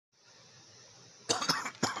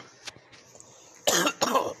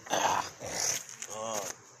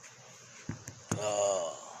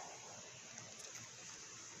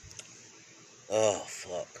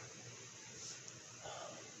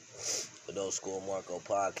Old School Marco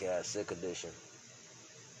Podcast, Sick Edition.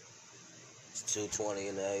 It's 2:20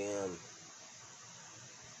 in the a.m.,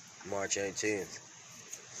 March 18th.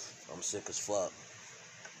 I'm sick as fuck.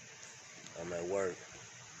 I'm at work.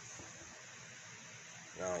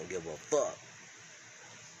 I don't give a fuck.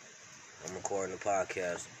 I'm recording the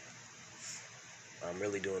podcast. I'm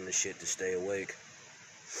really doing this shit to stay awake.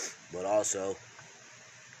 But also,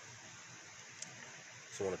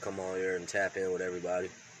 just want to come on here and tap in with everybody.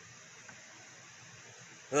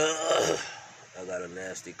 I got a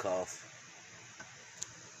nasty cough.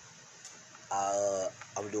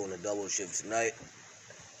 I'm doing a double shift tonight.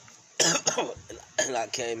 And I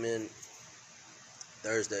came in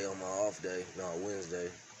Thursday on my off day. No, Wednesday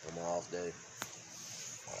on my off day.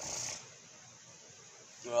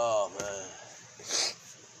 Oh, man.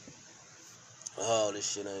 Oh, this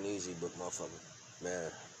shit ain't easy, but motherfucker,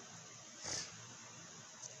 man.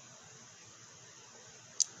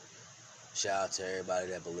 Shout out to everybody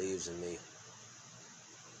that believes in me.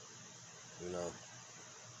 You know,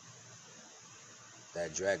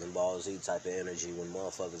 that Dragon Ball Z type of energy when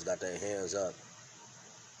motherfuckers got their hands up,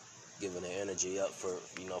 giving their energy up for,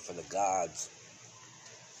 for the gods,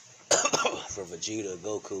 for Vegeta,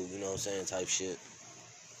 Goku, you know what I'm saying, type shit.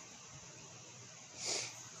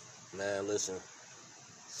 Man, listen,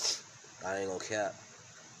 I ain't gonna cap.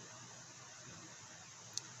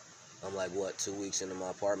 I'm like, 2 weeks into my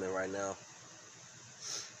apartment right now,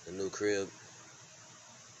 the new crib.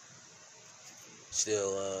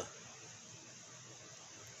 Still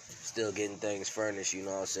getting things furnished, you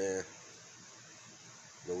know what I'm saying?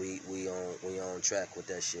 But we on track with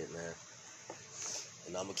that shit, man.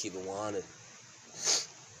 And I'm gonna keep it 100.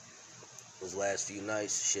 Those last few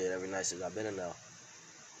nights, shit, every night since I've been in now,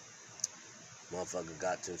 motherfucker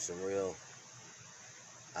got to some real,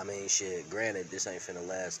 shit, granted, this ain't finna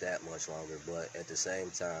last that much longer, but at the same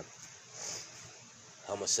time,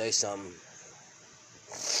 I'ma say something,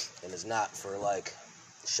 and it's not for, like,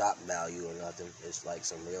 shock value or nothing. It's like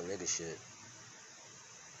some real nigga shit.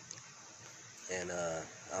 And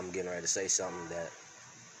I'm getting ready to say something that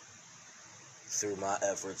through my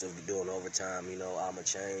efforts of doing overtime, I'ma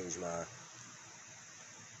change my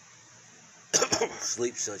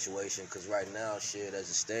sleep situation. Cause right now, shit, as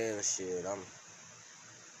it stands, shit,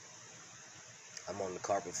 I'm on the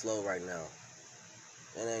carpet floor right now.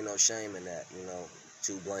 And ain't no shame in that,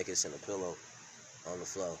 2 blankets and a pillow on the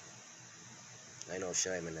floor. Ain't no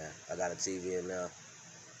shame in that. I got a TV in now.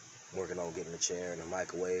 I'm working on getting a chair and a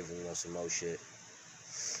microwave and, some more shit.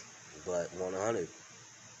 But 100,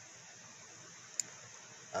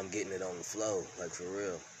 I'm getting it on the flow, like for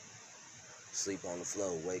real. Sleep on the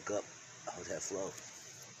flow, wake up on that flow.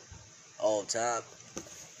 All the time.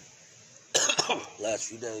 Last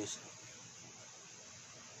few days,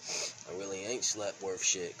 I really ain't slept worth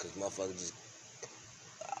shit, cause motherfucker just,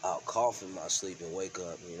 I'll cough in my sleep and wake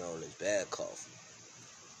up, and it's bad cough.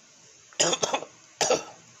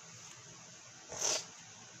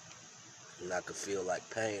 And I could feel like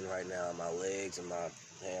pain right now in my legs and my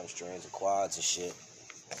hamstrings and quads and shit.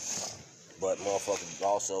 But motherfuckers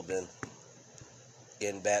also been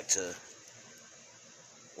getting back to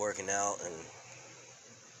working out and,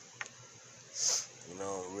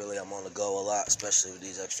 really I'm on the go a lot, especially with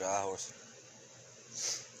these extra hours.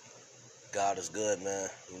 God is good, man,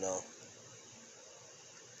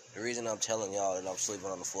 The reason I'm telling y'all that I'm sleeping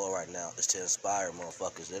on the floor right now is to inspire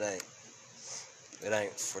motherfuckers. It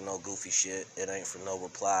ain't for no goofy shit. It ain't for no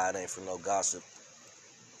reply. It ain't for no gossip.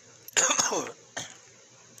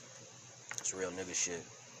 It's real nigga shit.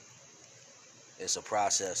 It's a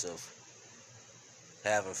process of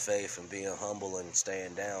having faith and being humble and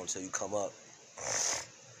staying down until you come up.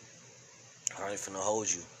 I ain't finna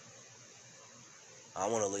hold you. I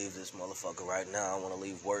want to leave this motherfucker right now. I want to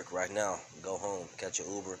leave work right now. Go home. Catch an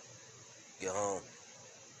Uber. Get home.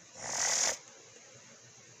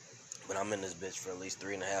 But I'm in this bitch for at least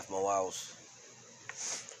 3.5 more hours.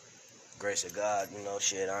 Grace of God,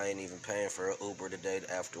 shit, I ain't even paying for an Uber today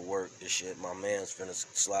after work. This shit, my man's finna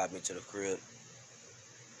slide me to the crib.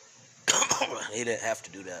 He didn't have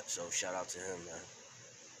to do that, so shout out to him, man.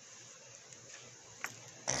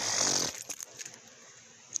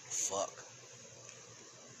 Fuck.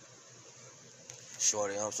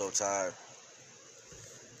 Shorty, I'm so tired.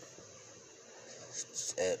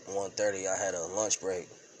 At 1:30, I had a lunch break.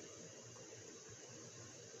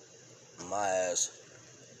 My ass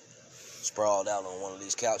sprawled out on one of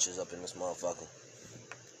these couches up in this motherfucker.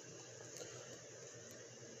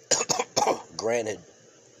 Granted,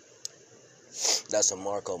 that's a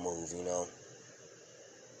Marco move,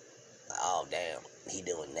 Oh, damn, he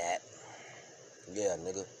doing that. Yeah,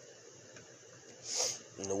 nigga.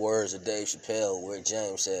 In the words of Dave Chappelle, where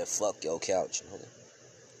James said, fuck your couch.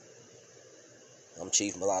 I'm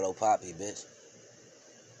Chief Mulatto Poppy, bitch.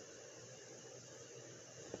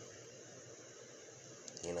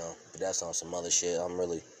 You know, but that's on some other shit. I'm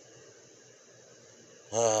really,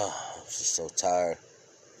 I'm just so tired.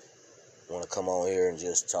 Want to come on here and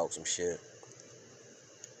just talk some shit.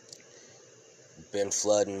 Been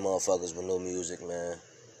flooding motherfuckers with new music, man.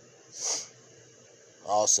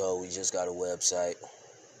 Also, we just got a website.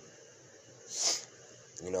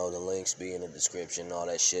 You know, the links be in the description, all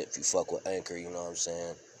that shit. If you fuck with Anchor, you know what I'm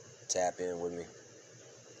saying? Tap in with me.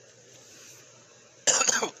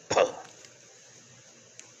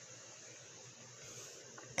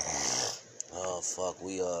 Oh, fuck.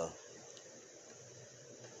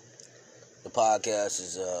 The podcast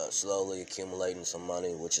is slowly accumulating some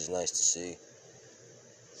money, which is nice to see.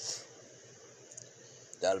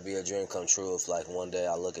 That'll be a dream come true if, like, one day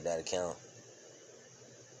I look at that account.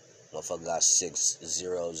 Motherfucker got 6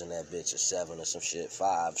 zeros in that bitch, or 7 or some shit,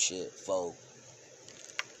 5, shit, 4,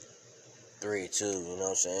 3, 2, you know what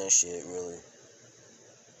I'm saying? Shit, really.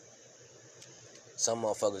 Some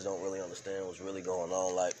motherfuckers don't really understand what's really going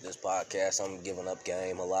on. Like, this podcast, I'm giving up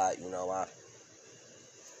game a lot, you know.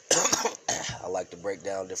 I like to break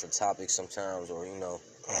down different topics sometimes, or, you know,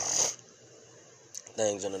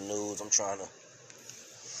 things in the news. I'm trying to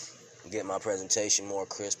get my presentation more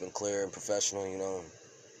crisp and clear and professional, you know.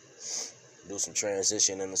 Do some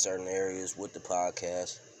transition into certain areas with the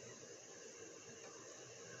podcast.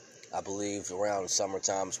 I believe around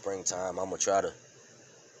summertime, springtime, I'm going to try to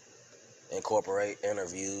incorporate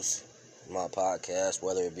interviews in my podcast,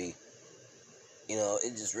 whether it be, you know,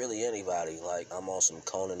 it's just really anybody. Like, I'm on some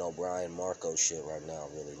Conan O'Brien, Marco shit right now,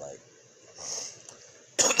 really. Like,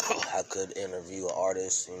 I could interview an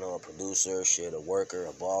artist, you know, a producer, shit, a worker,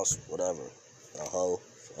 a boss, whatever, a hoe,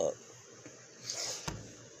 fuck.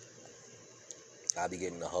 I be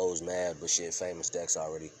getting the hoes mad, but shit, Famous Dex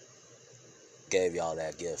already gave y'all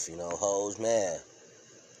that gift, you know, hoes mad.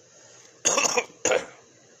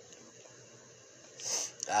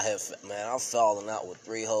 I've fallen out with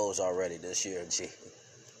 3 hoes already this year, G.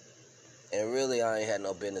 And really, I ain't had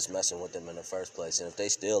no business messing with them in the first place. And if they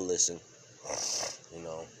still listen, you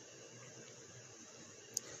know,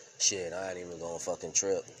 shit, I ain't even gonna fucking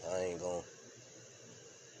trip. I ain't gonna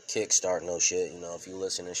kickstart no shit, you know. If you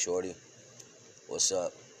listening, shorty, what's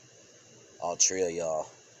up? All 3 of y'all,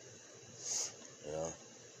 you know.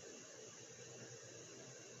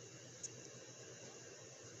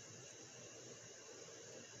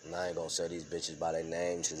 And I ain't gonna say these bitches by their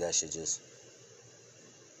names, because that shit just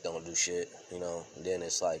don't do shit, you know. And then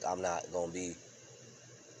it's like, I'm not gonna be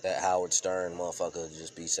that Howard Stern motherfucker,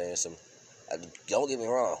 just be saying some, don't get me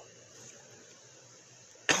wrong.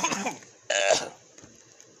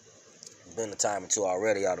 Been a time or two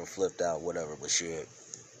already, I done flipped out, whatever, but shit.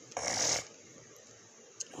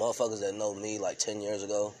 Motherfuckers that know me like 10 years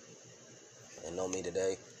ago and know me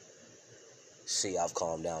today, see, I've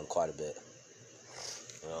calmed down quite a bit.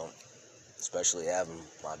 You know, especially having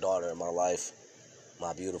my daughter in my life,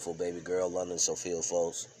 my beautiful baby girl, London Sophia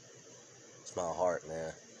Foltz. It's my heart,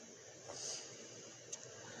 man.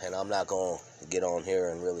 And I'm not going to get on here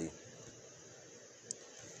and really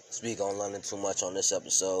speak on London too much on this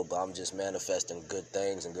episode, but I'm just manifesting good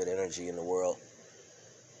things and good energy in the world.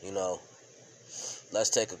 You know,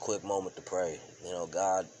 let's take a quick moment to pray. You know,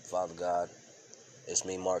 God, Father God, it's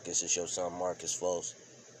me, Marcus. It's your son, Marcus Foltz,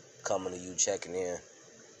 coming to you, checking in.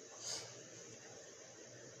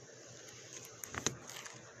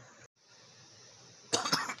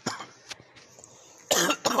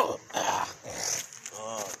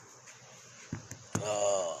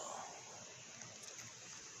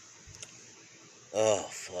 Oh,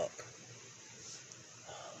 fuck.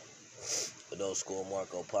 The Old School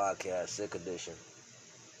Marco Podcast, Sick Edition.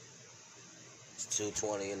 It's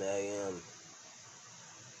 2:20 in the a.m.,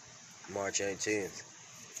 March 18th.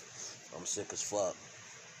 I'm sick as fuck.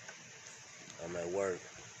 I'm at work.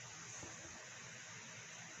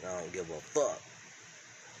 I don't give a fuck.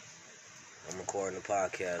 I'm recording the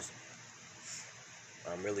podcast.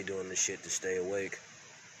 I'm really doing this shit to stay awake.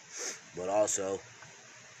 But also,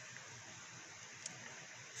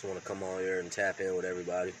 just want to come on here and tap in with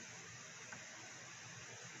everybody.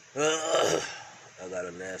 I got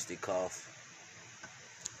a nasty cough.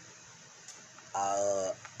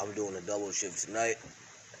 I'm doing a double shift tonight.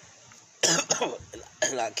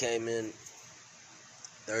 And I came in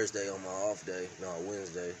Thursday on my off day. No,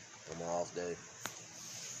 Wednesday on my off day.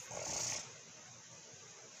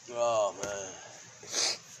 Oh, man.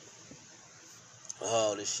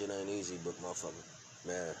 Oh, this shit ain't easy, but motherfucker.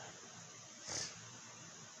 Man.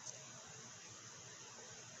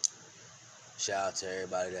 Shout out to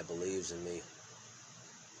everybody that believes in me.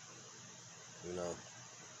 You know,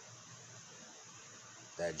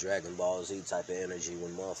 that Dragon Ball Z type of energy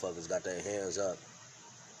when motherfuckers got their hands up,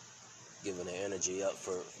 giving their energy up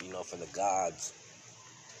for, for the gods,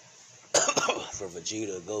 for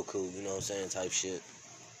Vegeta, Goku, you know what I'm saying, type shit.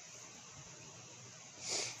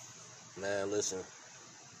 Man, listen,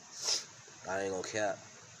 I ain't gonna cap.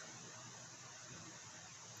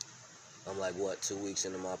 I'm like, 2 weeks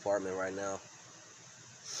into my apartment right now,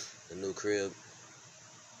 the new crib.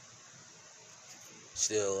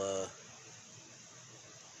 Still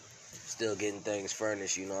getting things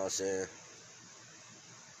furnished, you know what I'm saying?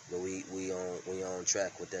 But we on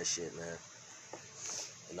track with that shit, man.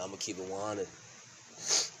 And I'ma keep it 100.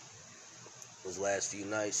 Those last few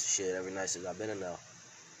nights, shit, every night since I've been in there,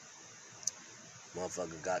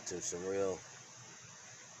 motherfucker got to some real.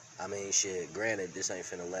 I mean, shit, granted, this ain't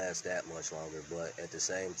finna last that much longer, but at the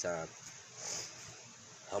same time,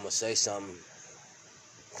 I'ma say something,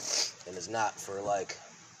 and it's not for, like,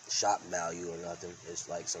 shock value or nothing. It's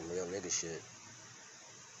like some real nigga shit.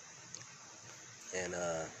 And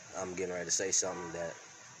I'm getting ready to say something that,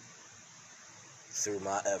 through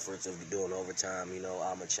my efforts of doing overtime,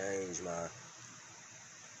 I'ma change my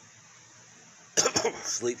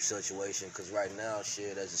sleep situation. Cause right now,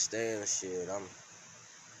 shit, as it stands, shit, I'm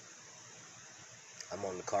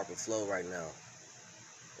on the carpet floor right now.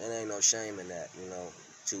 And ain't no shame in that,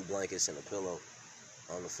 2 blankets and a pillow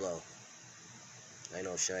on the floor. Ain't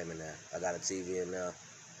no shame in that. I got a TV in there.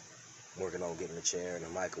 Working on getting a chair and a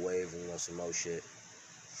microwave and, some more shit.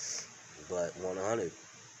 But 100,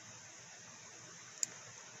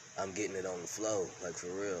 I'm getting it on the flow, like for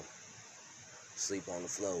real. Sleep on the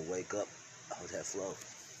flow, wake up on that flow.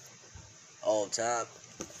 All the time.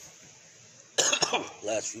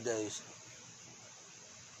 Last few days,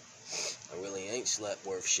 I really ain't slept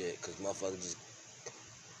worth shit, cause motherfucker just,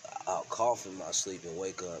 I'll cough in my sleep and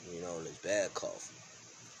wake up, and it's bad cough.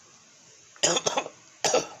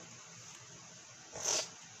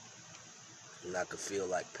 And I could feel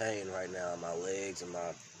like pain right now in my legs and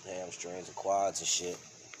my hamstrings and quads and shit.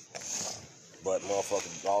 But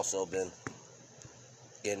motherfucker also been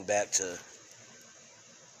getting back to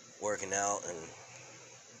working out and,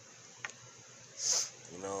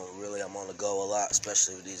 really I'm on the go a lot,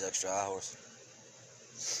 especially with these extra hours.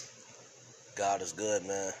 God is good,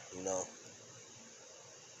 man,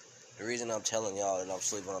 The reason I'm telling y'all that I'm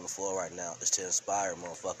sleeping on the floor right now is to inspire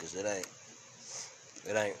motherfuckers.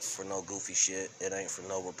 It ain't for no goofy shit. It ain't for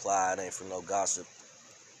no reply. It ain't for no gossip.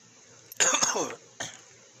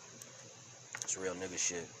 It's real nigga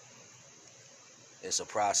shit. It's a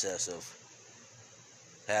process of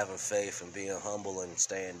having faith and being humble and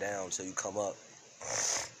staying down till you come up.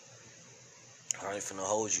 I ain't finna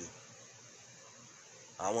hold you.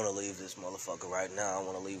 I want to leave this motherfucker right now. I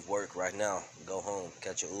want to leave work right now. Go home.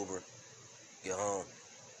 Catch an Uber. Get home.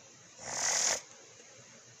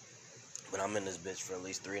 But I'm in this bitch for at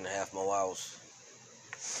least 3.5 more hours.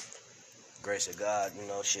 Grace of God,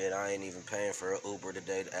 shit, I ain't even paying for an Uber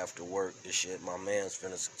today after work. This shit, my man's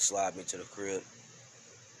finna slide me to the crib.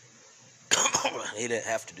 He didn't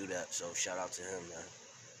have to do that, so shout out to him, man.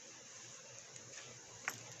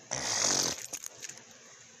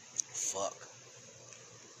 Fuck.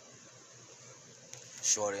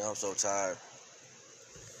 Shorty, I'm so tired.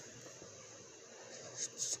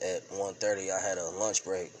 At 1:30, I had a lunch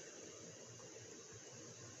break.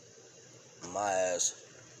 My ass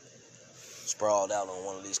sprawled out on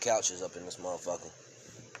one of these couches up in this motherfucker.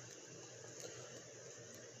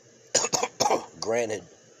 Granted,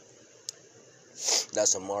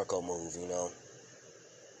 that's a Marco move,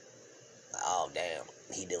 Oh, damn,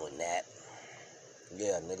 he doing that.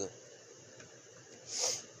 Yeah, nigga.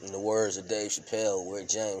 In the words of Dave Chappelle, where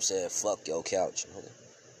James said, fuck your couch, nigga.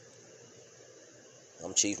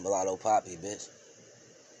 I'm Chief Mulatto Poppy, bitch.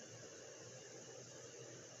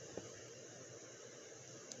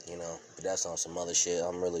 But that's on some other shit.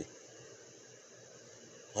 I'm really,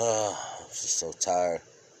 I'm just so tired.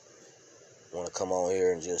 Want to come on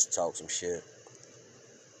here and just talk some shit.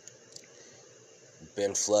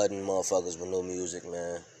 Been flooding motherfuckers with new music,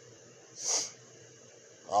 man.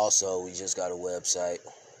 Also, we just got a website.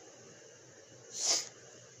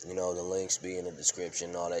 The links be in the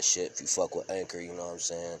description, all that shit. If you fuck with Anchor, you know what I'm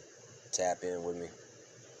saying? Tap in with me.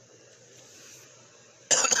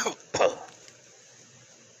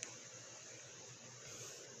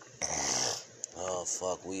 Oh,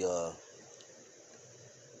 fuck.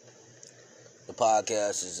 The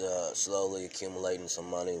podcast is slowly accumulating some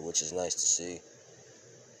money, which is nice to see.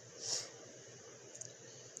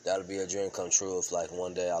 That'll be a dream come true if, like,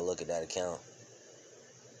 one day I look at that account.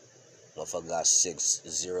 Motherfucker got 6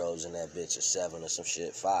 zeros in that bitch, or 7 or some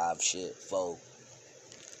shit, 5, shit, 4,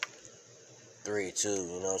 3, 2, you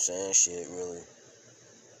know what I'm saying? Shit, really.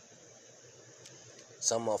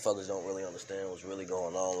 Some motherfuckers don't really understand what's really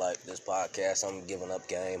going on. Like this podcast, I'm giving up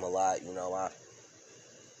game a lot. You know, I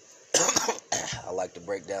like to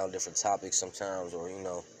break down different topics sometimes, or, you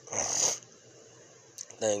know,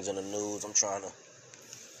 things in the news. I'm trying to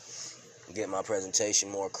get my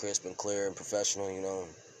presentation more crisp and clear and professional, you know,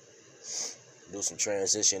 do some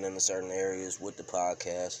transition into certain areas with the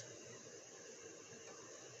podcast.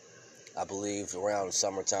 I believe around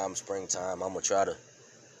summertime, springtime, I'm going to try to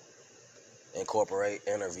incorporate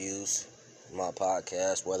interviews in my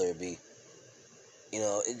podcast, whether it be, you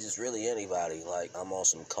know, it's just really anybody. Like, I'm on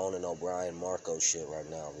some Conan O'Brien, Marco shit right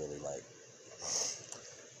now, really. Like,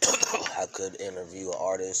 I could interview an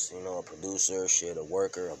artist, you know, a producer, shit, a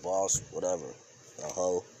worker, a boss, whatever, a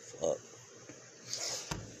hoe, fuck.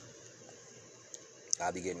 I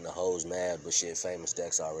be getting the hoes mad, but shit, Famous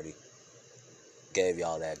Dex already gave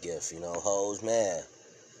y'all that gift, you know, hoes mad.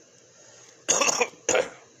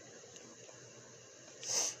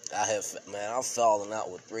 I've fallen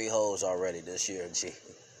out with 3 hoes already this year, G.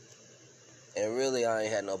 And really, I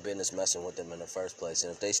ain't had no business messing with them in the first place.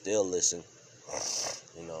 And if they still listen,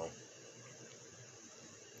 you know,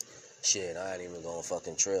 shit, I ain't even gonna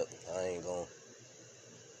fucking trip. I ain't gonna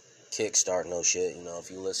kickstart no shit. You know, if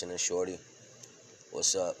you listening, shorty,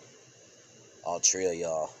 what's up? All 3 of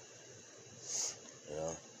y'all, you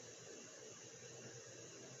know.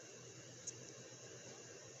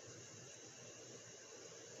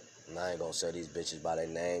 And I ain't gonna say these bitches by their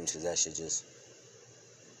names, because that shit just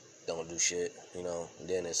don't do shit, you know. And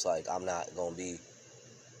then it's like, I'm not gonna be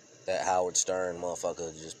that Howard Stern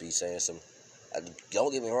motherfucker just be saying some,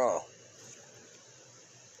 don't get me wrong.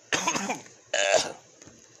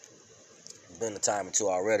 Been a time or two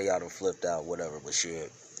already, I done flipped out, whatever, but shit.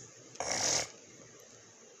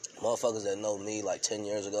 Motherfuckers that know me like 10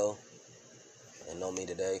 years ago and know me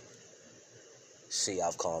today, see,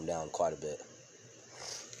 I've calmed down quite a bit.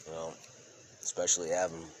 You know, especially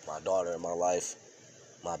having my daughter in my life,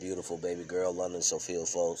 my beautiful baby girl, London Sophia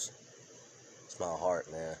Folks. It's my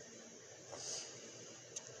heart, man.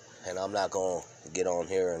 And I'm not going to get on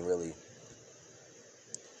here and really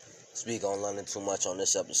speak on London too much on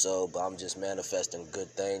this episode, but I'm just manifesting good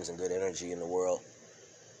things and good energy in the world.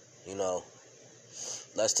 You know,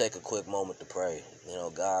 let's take a quick moment to pray. You know,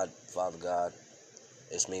 God, Father God,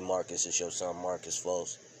 it's me, Marcus. It's your son, Marcus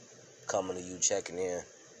Folks, coming to you, checking in.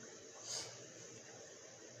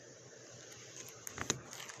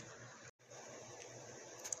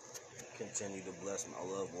 Continue to bless my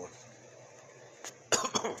loved ones.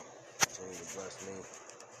 Continue to bless me.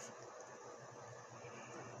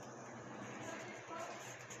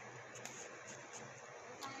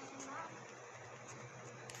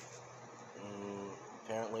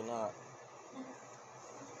 Apparently not.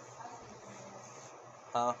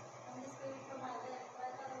 Huh?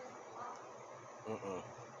 Mm-mm.